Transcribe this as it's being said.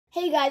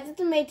Hey guys, it's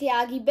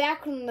Tiagi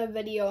back from the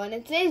video, and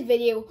in today's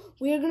video,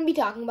 we are going to be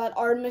talking about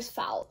Artemis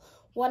Fowl,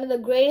 one of the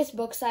greatest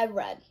books I've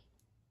read.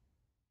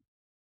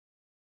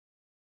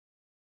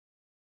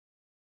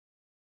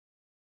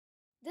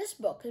 This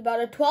book is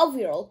about a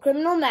 12-year-old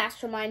criminal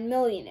mastermind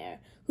millionaire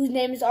whose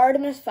name is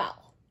Artemis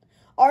Fowl.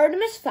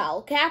 Artemis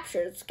Fowl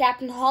captures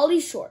Captain Holly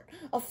Short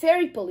of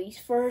Fairy Police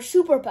for her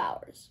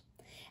superpowers.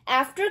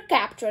 After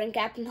capturing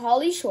Captain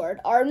Holly Short,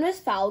 Artemis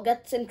Fowl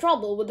gets in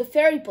trouble with the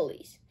Fairy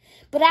Police.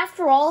 But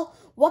after all,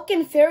 what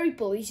can Fairy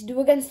Police do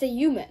against a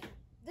human?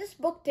 This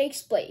book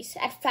takes place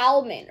at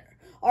Fowl Manor,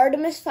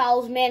 Artemis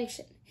Fowl's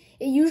mansion.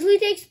 It usually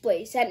takes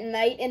place at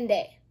night and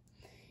day.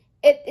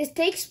 It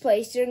takes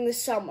place during the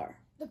summer.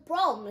 The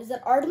problem is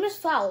that Artemis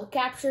Fowl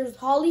captures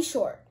Holly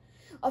Short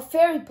of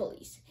Fairy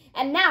Police,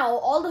 and now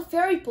all the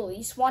Fairy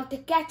Police want to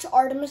catch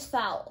Artemis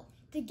Fowl.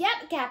 To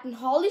get Captain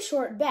Holly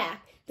Short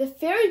back, the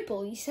Fairy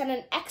Police sent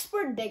an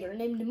expert digger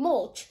named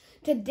Mulch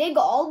to dig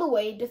all the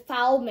way to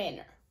Fowl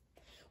Manor.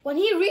 When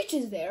he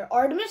reaches there,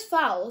 Artemis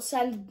Fowl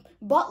sends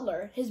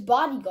Butler, his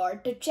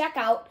bodyguard, to check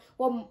out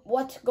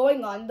what's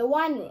going on in the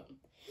wine room.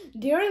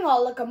 During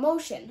all the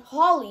commotion,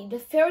 Holly, the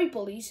Fairy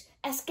Police,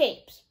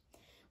 escapes.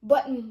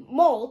 But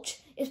Mulch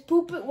is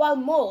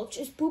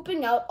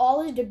pooping out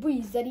all his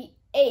debris that he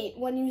ate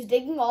when he was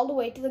digging all the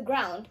way to the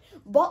ground,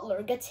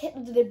 Butler gets hit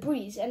with the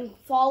debris and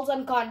falls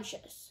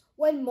unconscious.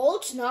 When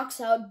Mulch knocks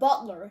out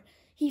Butler,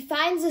 he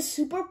finds a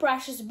super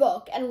precious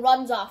book and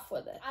runs off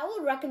with it. I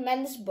would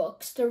recommend this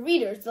book to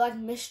readers that like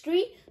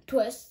mystery,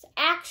 twists,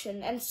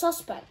 action, and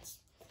suspense.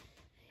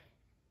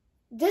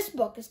 This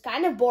book is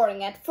kind of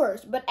boring at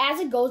first, but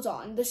as it goes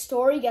on, the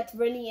story gets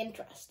really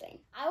interesting.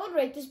 I would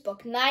rate this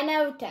book 9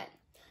 out of 10.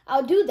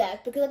 I'll do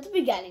that because at the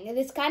beginning it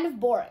is kind of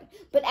boring,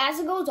 but as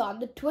it goes on,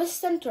 the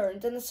twists and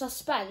turns and the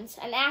suspense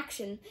and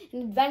action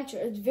and adventure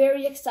is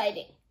very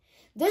exciting.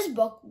 This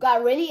book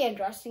got really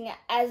interesting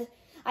as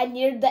I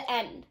neared the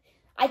end.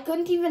 I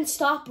couldn't even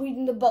stop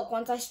reading the book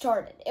once I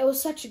started. It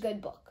was such a good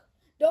book.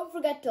 Don't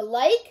forget to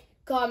like,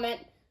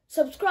 comment,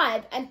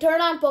 subscribe, and turn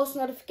on post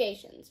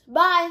notifications.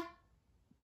 Bye!